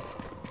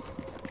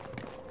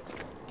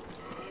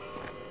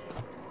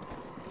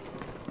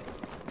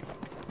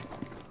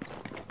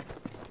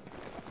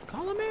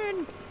 Call him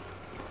in.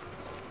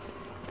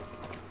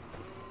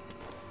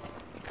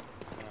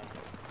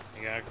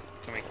 You gotta,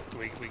 can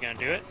we gonna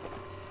do it?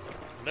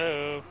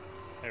 Hello.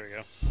 There we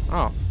go.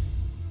 Oh.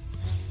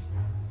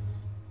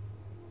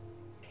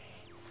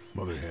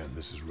 Mother Hen,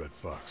 this is Red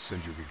Fox.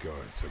 Send your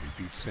regards. I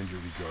repeat, send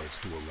your regards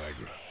to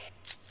Allegra.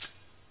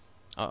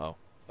 Uh-oh.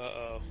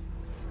 Uh-oh.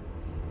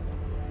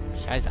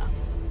 Scheiße.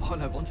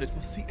 All I wanted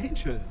was the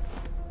angel.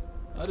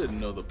 I didn't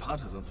know the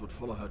partisans would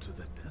follow her to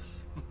their deaths.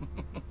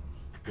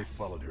 They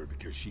followed her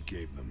because she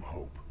gave them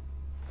hope.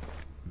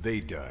 They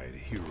died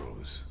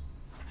heroes.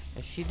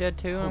 Is she dead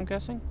too, I'm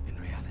guessing? In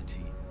reality,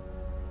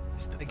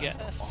 is the I worst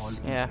guess. of all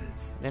Yeah.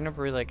 evils, They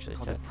never really actually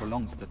because said. it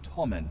prolongs the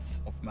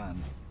torments of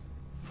man.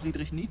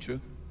 Friedrich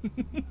Nietzsche.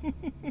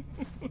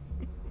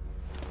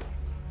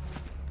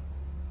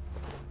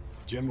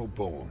 General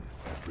Boehm,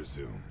 I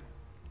presume.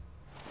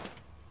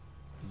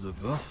 The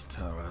worst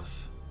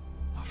terrors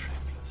are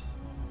shapeless,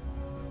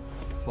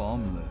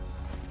 formless.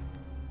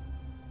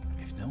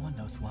 If no one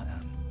knows who I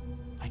am,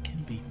 I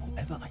can be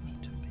whoever I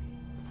need to be.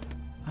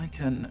 I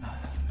can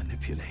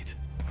manipulate.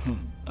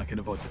 I can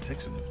avoid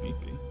detection if need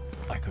be.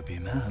 I could be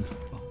a man.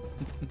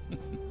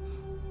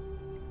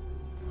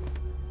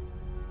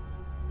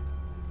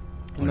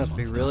 It must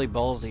be really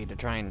ballsy to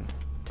try and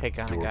take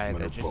on a guy Dorfman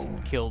that or just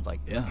Bone? killed like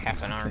Yeah,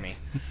 half an exactly.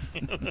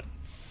 army.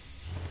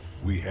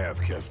 We have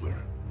Kessler,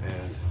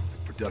 and the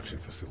production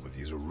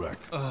facilities are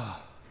wrecked.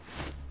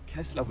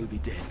 Kessler will be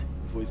dead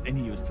before he's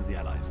any use to the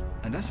Allies.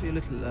 And as for your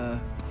little,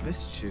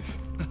 mischief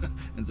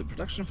in the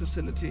production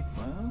facility,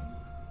 well,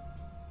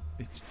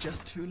 it's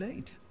just too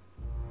late.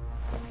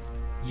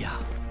 Yeah,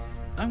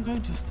 I'm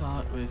going to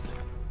start with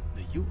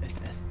the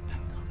USS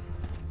Lincoln.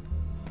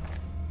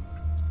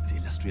 The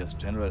illustrious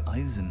General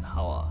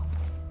Eisenhower.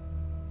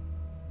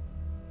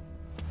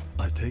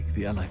 I'll take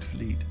the Allied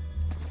fleet,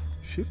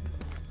 ship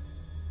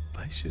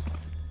by ship.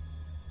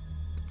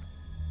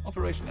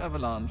 Operation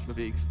Avalanche will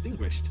be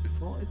extinguished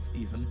before it's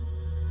even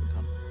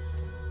begun.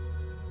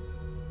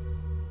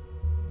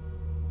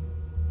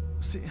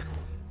 See,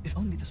 if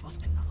only this was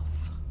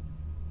enough.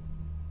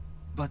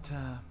 But,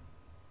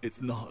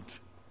 it's not.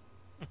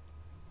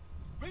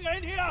 Bring her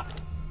in here!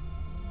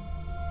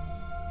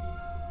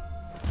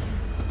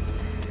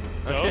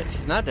 Oh shit,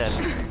 she's not dead.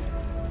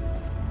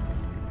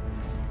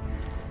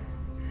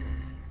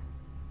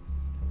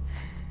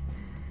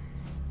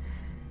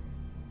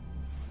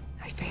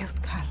 I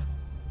failed Carl.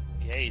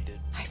 Yeah, you did.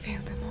 I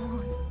failed them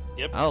all.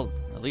 Yep. Oh,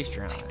 at least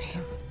you're on I it.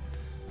 failed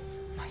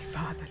my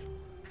father.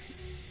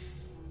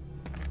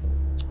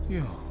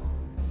 Yeah.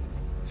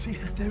 See,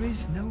 there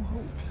is no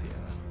hope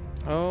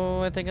here.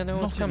 Oh, I think I know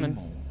what's Not coming.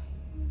 anymore.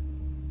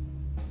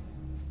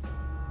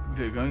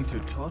 We're going to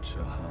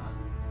torture her.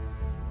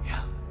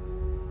 Yeah.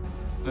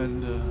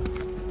 And,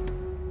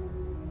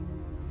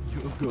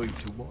 you're going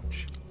to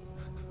watch.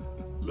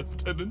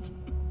 Lieutenant.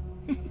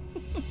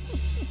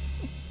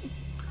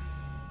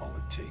 All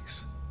it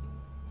takes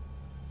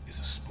is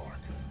a spark.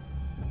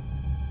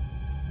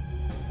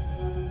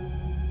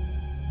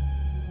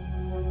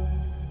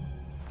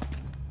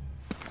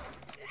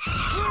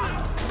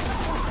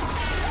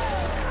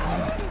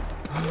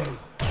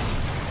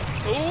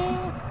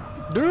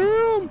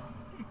 Damn!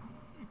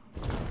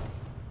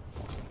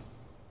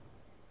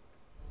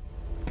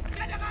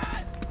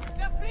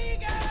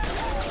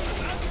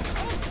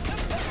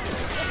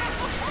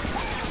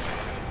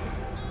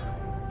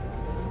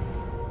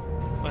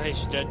 Well, hey,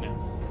 she's dead now.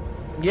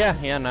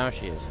 Yeah, now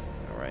she is.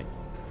 Alright.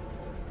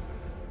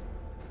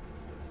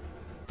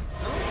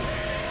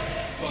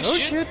 Oh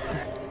shit!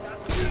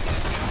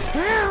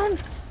 Down!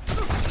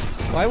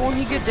 Why won't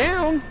he get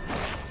down?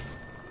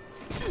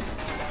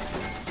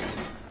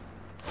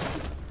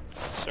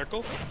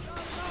 Circle?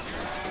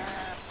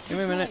 Give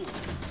me a minute.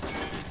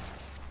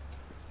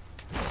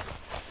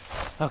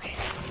 Okay,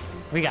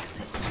 we got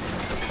this.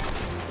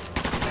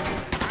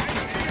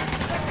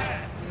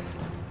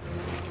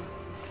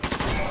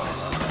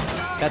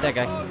 Got that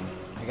guy.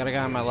 I got a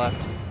guy on my left.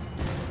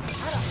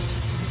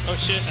 Oh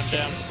shit, I'm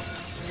down.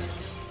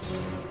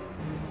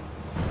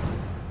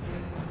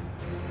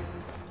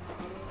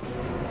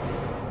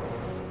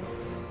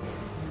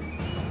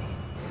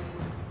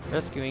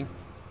 Rescuing.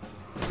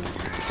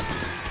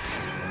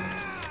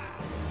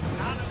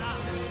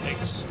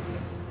 Thanks.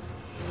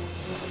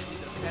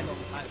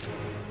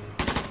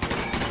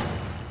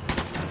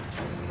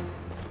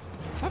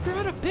 Fuck her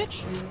out of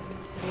bitch!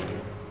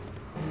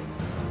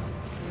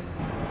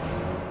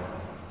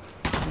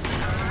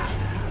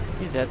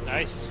 He's dead.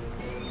 Nice.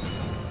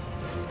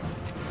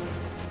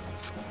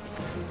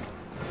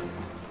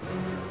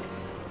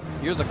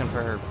 You're looking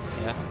for her.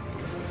 Yeah.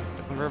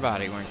 Looking for her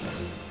body, weren't you?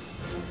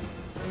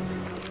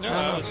 No, Oh.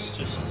 I was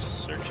just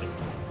searching.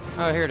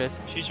 Oh, here it is.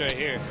 She's right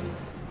here.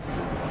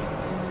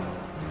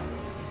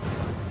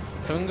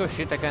 So we can go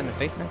shoot that guy in the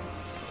face now?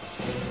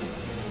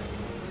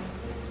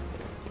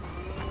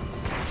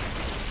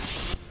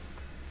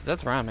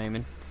 That's where I'm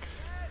aiming.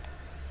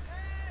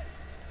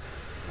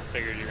 I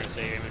figured you were gonna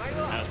say aiming for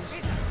the nuts.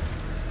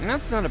 And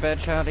that's not a bad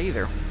shot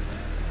either.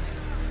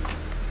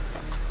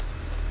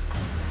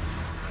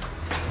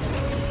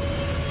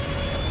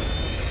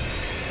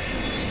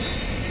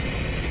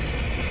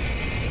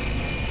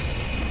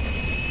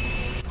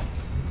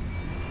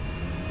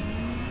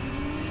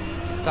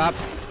 Stop.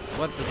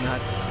 What's his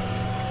nuts?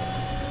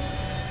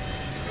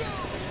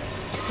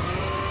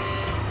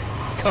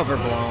 Cover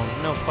blown.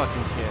 No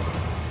fucking shit.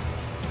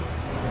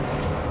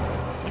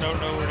 I don't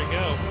know where to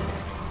go.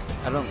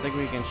 I don't think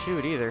we can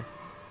shoot either.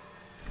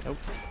 Nope.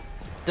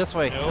 This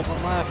way. Nope. To the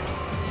left.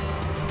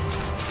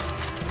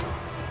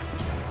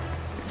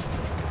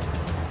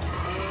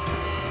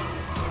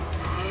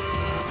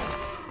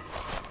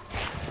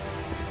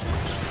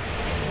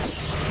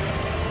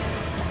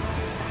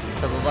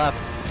 To the left.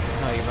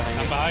 No, you're behind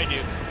I'm me. behind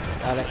you.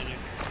 Got it. Behind you.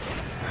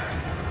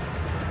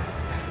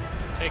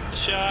 Take the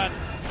shot.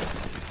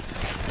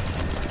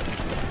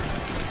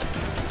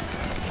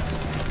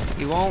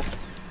 You won't.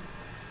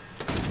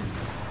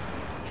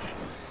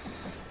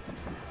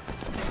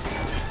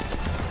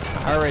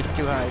 My heart rate's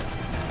too high.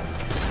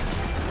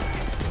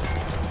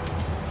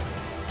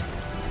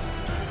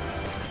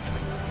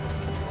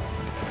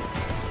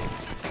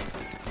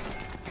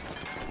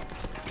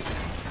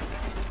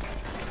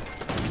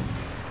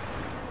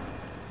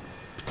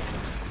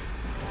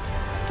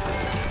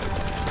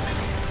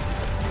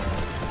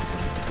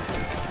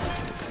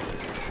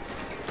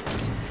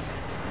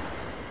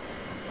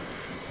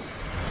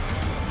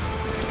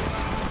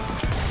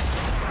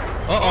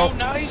 Oh,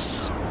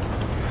 nice.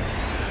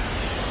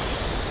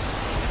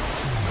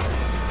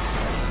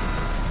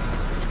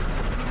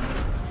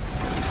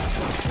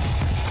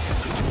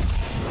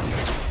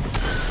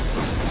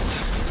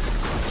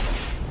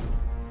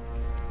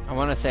 I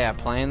want to say I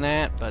planned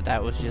that, but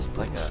that was just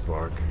like a...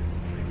 Spark,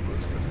 maybe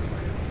burst a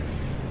flame.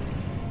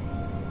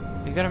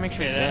 You gotta make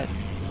sure Yeah,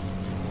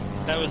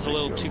 that... That was a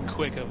little too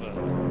quick of a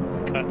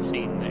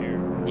cutscene there.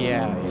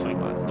 Yeah, It's yeah, like, it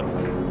what the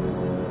was.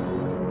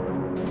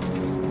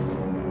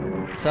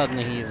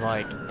 Suddenly he's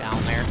like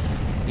down there.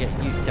 Yeah,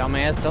 you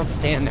dumbass, don't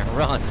stand there,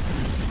 run.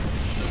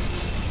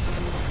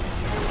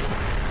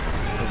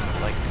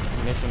 It's like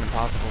Mission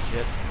Impossible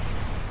shit.